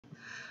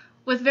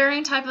With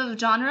varying type of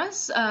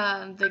genres,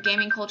 the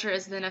gaming culture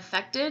is then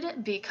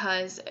affected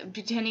because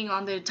depending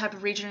on the type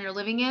of region you're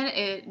living in,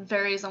 it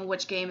varies on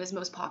which game is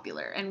most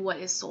popular and what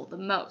is sold the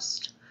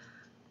most.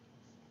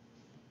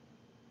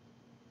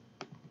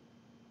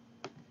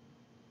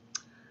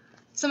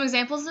 Some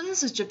examples of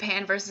this is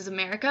Japan versus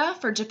America.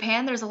 For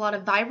Japan, there's a lot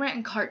of vibrant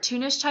and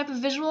cartoonish type of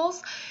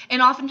visuals, and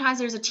oftentimes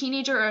there's a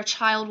teenager or a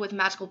child with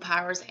magical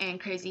powers and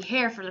crazy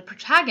hair for the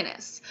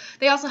protagonists.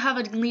 They also have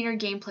a leaner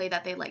gameplay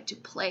that they like to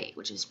play,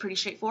 which is pretty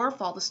straightforward,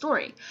 follow the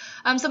story.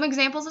 Some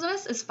examples of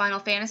this is Final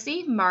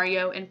Fantasy,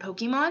 Mario, and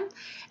Pokemon.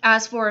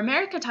 As for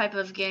America type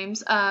of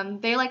games,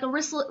 they like a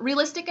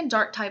realistic and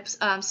dark type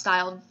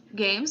styled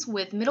games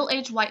with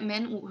middle-aged white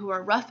men who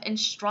are rough and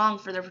strong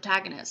for their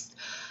protagonists.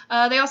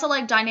 They also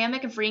like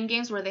dynamic and freeing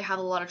games where they have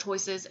a lot of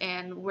choices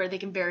and where they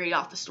can vary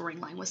off the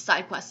storyline with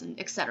side quests and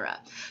etc.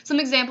 Some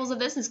examples of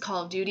this is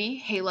Call of Duty,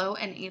 Halo,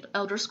 and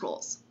Elder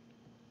Scrolls.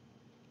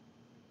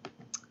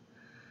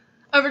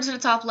 Over to the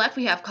top left,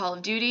 we have Call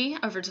of Duty.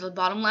 Over to the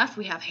bottom left,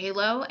 we have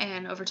Halo.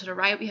 And over to the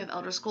right, we have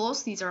Elder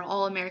Scrolls. These are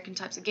all American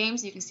types of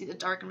games. You can see the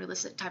dark and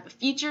realistic type of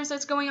features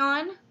that's going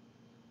on.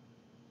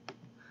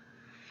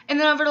 And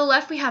then over to the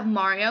left, we have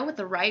Mario. With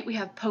the right, we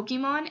have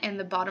Pokemon. And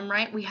the bottom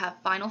right, we have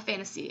Final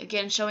Fantasy.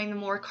 Again, showing the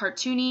more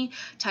cartoony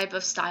type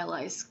of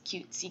stylized,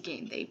 cutesy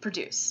game they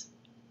produce.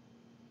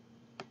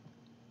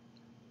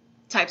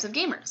 Types of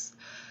gamers.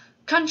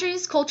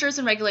 Countries, cultures,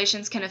 and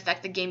regulations can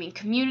affect the gaming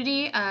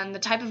community. The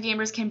type of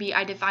gamers can be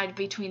identified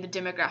between the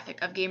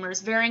demographic of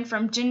gamers, varying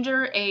from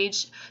gender,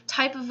 age,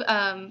 type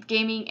of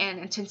gaming, and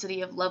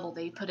intensity of level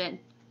they put in.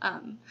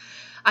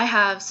 I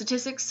have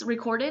statistics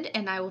recorded,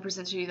 and I will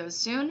present to you those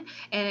soon,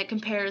 and it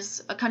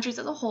compares countries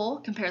as a whole,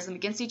 compares them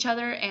against each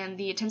other, and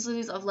the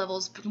intensities of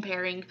levels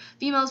comparing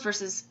females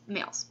versus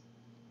males.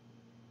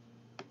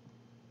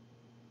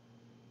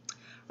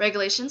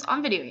 Regulations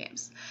on video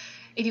games.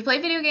 If you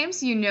play video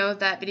games, you know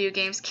that video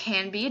games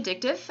can be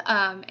addictive,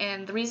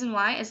 and the reason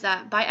why is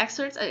that by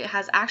experts it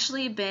has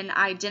actually been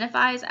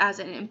identified as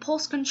an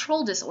impulse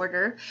control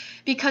disorder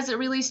because it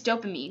releases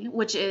dopamine,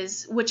 which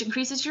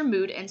increases your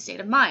mood and state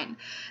of mind.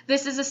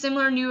 This is a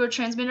similar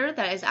neurotransmitter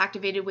that is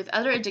activated with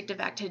other addictive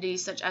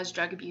activities such as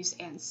drug abuse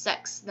and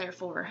sex.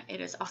 Therefore,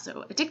 it is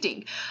also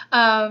addicting.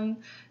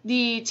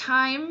 The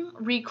time,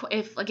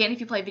 if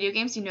you play video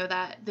games, you know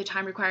that the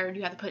time required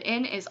you have to put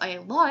in is a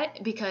lot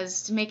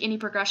because to make any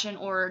progression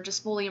or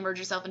just fully immerse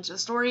yourself into the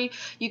story,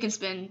 you can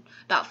spend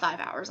about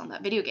 5 hours on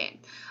that video game.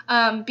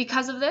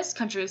 Because of this,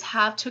 countries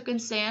have taken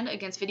stand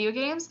against video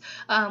games.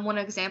 One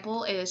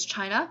example is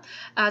China.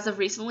 As of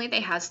recently,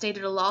 they have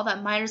stated a law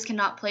that minors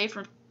cannot play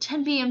from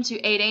 10 p.m. to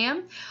 8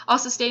 a.m.,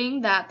 also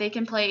stating that they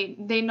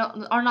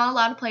are not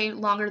allowed to play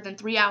longer than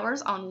 3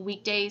 hours on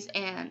weekdays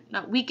and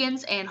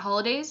weekends and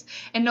holidays,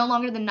 and no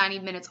longer than 90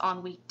 minutes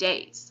on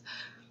weekdays.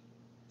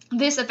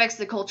 This affects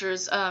the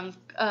cultures,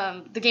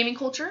 the gaming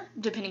culture,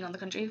 depending on the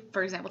country,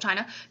 for example,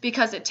 China,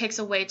 because it takes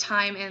away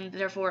time and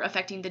therefore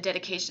affecting the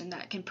dedication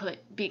that can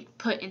be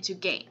put into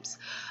games.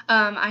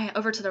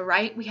 Over to the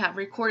right, we have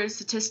recorded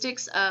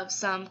statistics of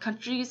some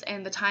countries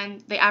and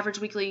the average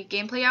weekly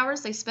gameplay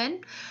hours they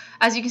spend.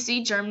 As you can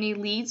see, Germany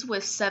leads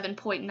with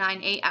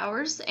 7.98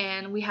 hours,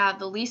 and we have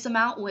the least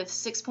amount with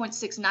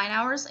 6.69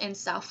 hours in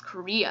South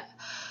Korea.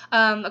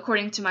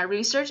 According to my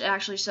research, it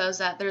actually shows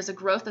that there's a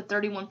growth of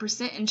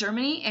 31% in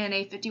Germany and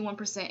a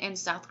 51% in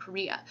South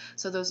Korea,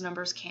 so those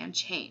numbers can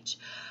change.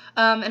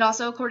 And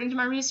also, according to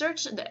my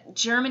research,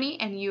 Germany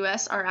and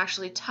US are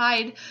actually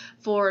tied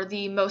for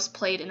the most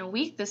played in a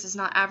week. This is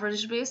not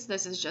average based,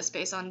 this is just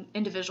based on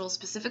individuals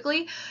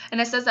specifically. And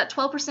it says that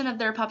 12% of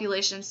their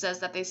population says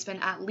that they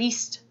spend at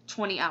least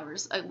 20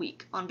 hours a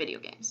week on video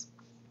games.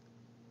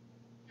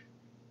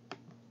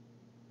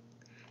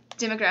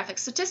 Demographic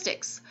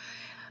statistics.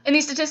 In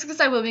these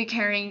statistics, I will be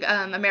carrying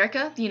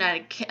America, the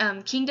United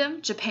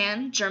Kingdom,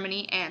 Japan,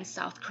 Germany, and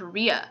South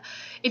Korea.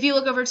 If you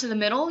look over to the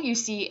middle, you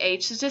see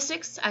age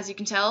statistics. As you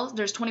can tell,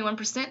 there's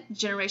 21%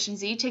 Generation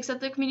Z takes up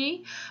the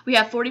community. We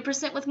have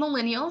 40% with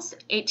millennials,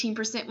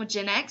 18% with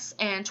Gen X,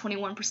 and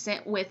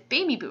 21% with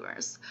baby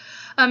boomers.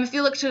 If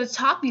you look to the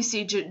top, you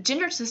see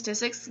gender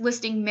statistics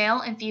listing male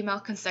and female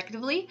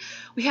consecutively.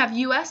 We have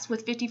US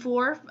with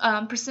 54%,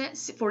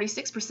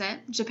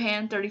 46%,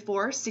 Japan 34%,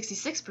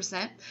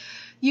 66%.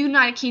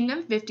 United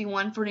Kingdom,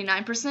 51%,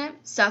 49%,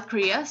 South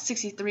Korea,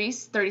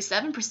 63%,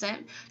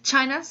 37%,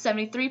 China,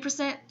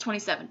 73%,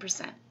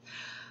 27%.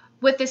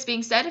 With this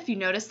being said, if you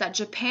notice that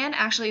Japan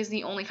actually is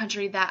the only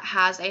country that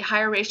has a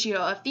higher ratio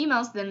of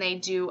females than they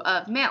do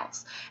of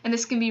males. And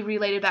this can be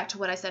related back to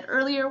what I said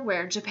earlier,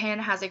 where Japan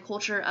has a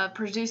culture of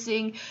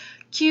producing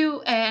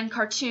cute and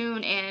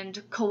cartoon and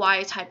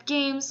kawaii type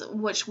games,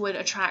 which would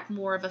attract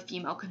more of a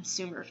female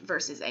consumer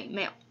versus a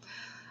male.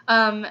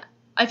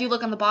 If you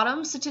look on the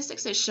bottom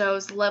statistics, it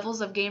shows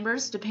levels of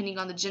gamers depending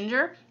on the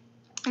gender.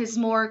 It is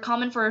more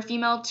common for a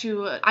female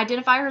to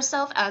identify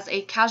herself as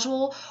a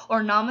casual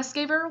or novice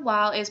gamer,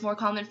 while it is more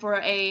common for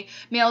a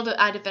male to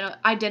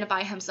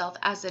identify himself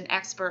as an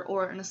expert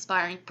or an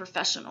aspiring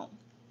professional.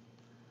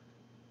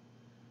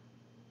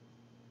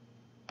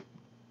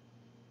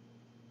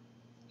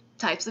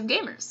 Types of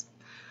gamers.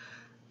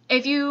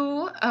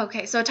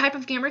 So a type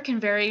of gamer can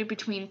vary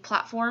between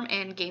platform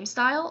and game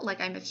style. Like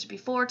I mentioned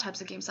before,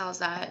 types of game styles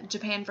that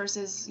Japan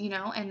versus,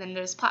 and then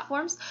there's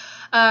platforms.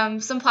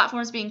 Some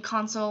platforms being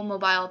console,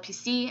 mobile,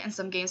 PC, and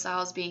some game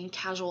styles being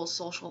casual,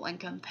 social, and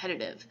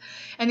competitive.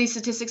 And these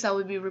statistics I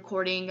would be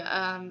recording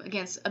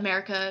against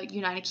America,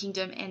 United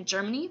Kingdom, and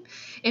Germany.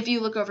 If you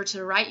look over to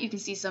the right, you can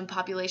see some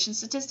population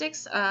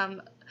statistics.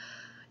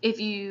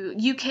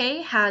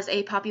 UK has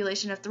a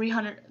population of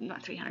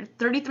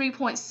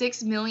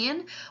 33.6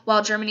 million,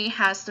 while Germany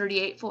has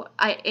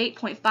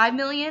 8.5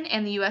 million,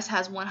 and the US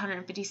has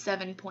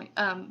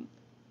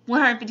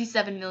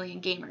 157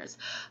 million gamers.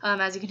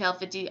 As you can tell,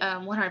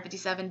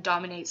 157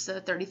 dominates the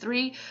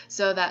 33,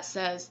 so that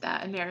says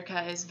that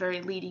America is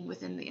very leading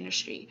within the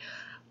industry.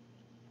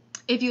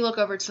 If you look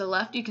over to the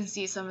left, you can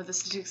see some of the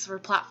statistics for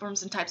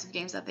platforms and types of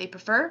games that they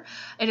prefer.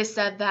 It is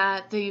said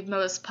that the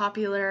most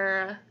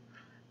popular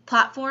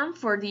platform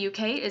for the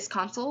UK is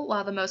console,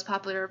 while the most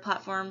popular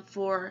platform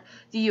for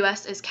the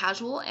US is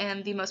casual,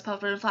 and the most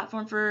popular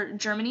platform for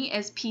Germany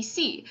is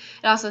PC.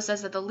 It also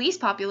says that the least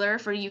popular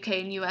for UK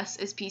and US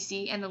is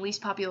PC, and the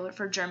least popular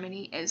for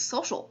Germany is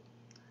social.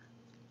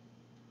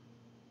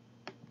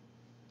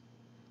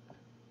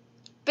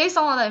 Based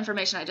on all that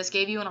information I just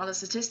gave you and all the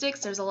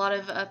statistics, there's a lot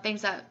of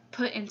things that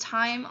put in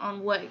time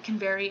on what can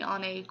vary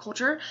on a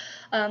culture.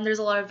 There's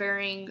a lot of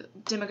varying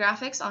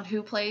demographics on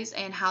who plays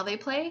and how they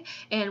play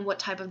and what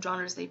type of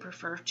genres they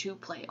prefer to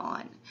play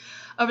on.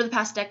 Over the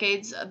past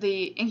decades,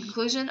 the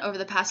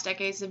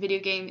video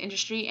game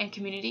industry and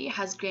community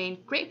has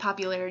gained great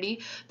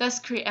popularity, thus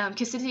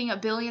consisting of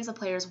billions of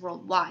players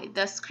worldwide,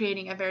 thus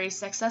creating a very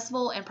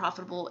successful and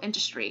profitable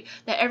industry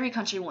that every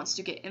country wants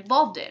to get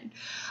involved in.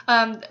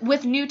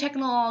 With new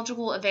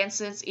technological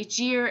advances each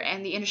year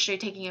and the industry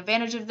taking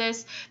advantage of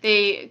this,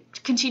 they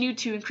continue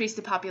to increase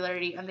the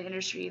popularity of the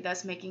industry,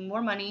 thus making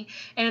more money.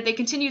 And if they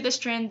continue this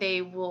trend,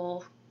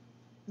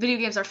 video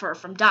games are far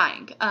from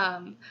dying.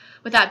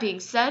 With that being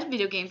said,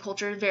 video game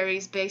culture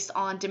varies based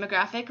on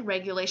demographic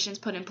regulations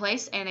put in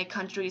place and a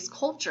country's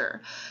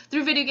culture.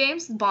 Through video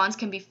games, bonds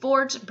can be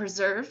forged and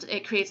preserved.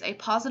 It creates a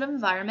positive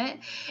environment.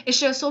 It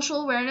shows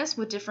social awareness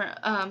with different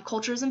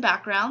cultures and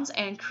backgrounds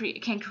and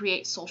can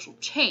create social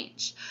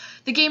change.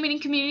 The gaming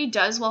community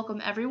does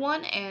welcome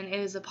everyone, and it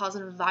is a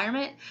positive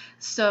environment.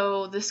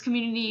 So this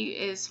community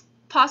is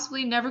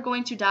possibly never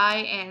going to die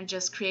and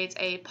just creates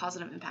a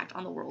positive impact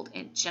on the world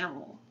in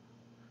general.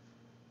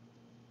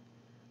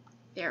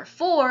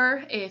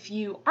 Therefore, if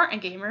you aren't a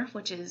gamer,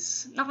 which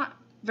is not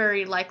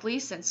very likely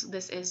since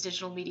this is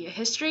digital media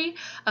history,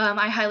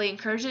 I highly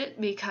encourage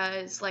it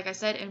because, like I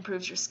said, it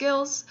improves your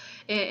skills,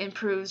 it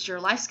improves your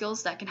life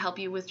skills that can help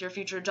you with your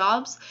future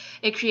jobs,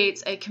 it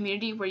creates a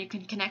community where you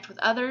can connect with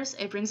others,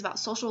 it brings about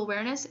social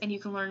awareness, and you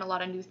can learn a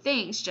lot of new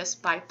things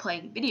just by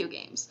playing video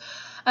games.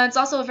 It's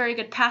also a very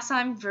good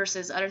pastime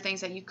versus other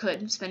things that you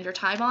could spend your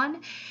time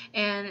on,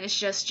 and it's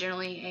just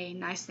generally a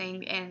nice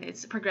thing, and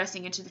it's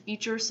progressing into the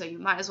future, so you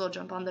might as well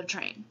jump on the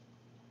train.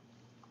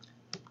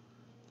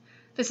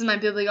 This is my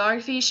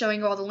bibliography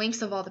showing all the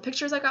links of all the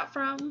pictures I got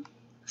from,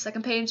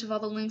 second page of all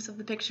the links of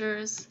the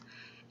pictures,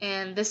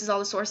 and this is all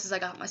the sources I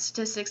got my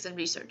statistics and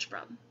research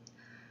from.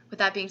 With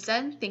that being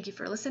said, thank you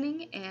for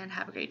listening, and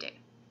have a great day.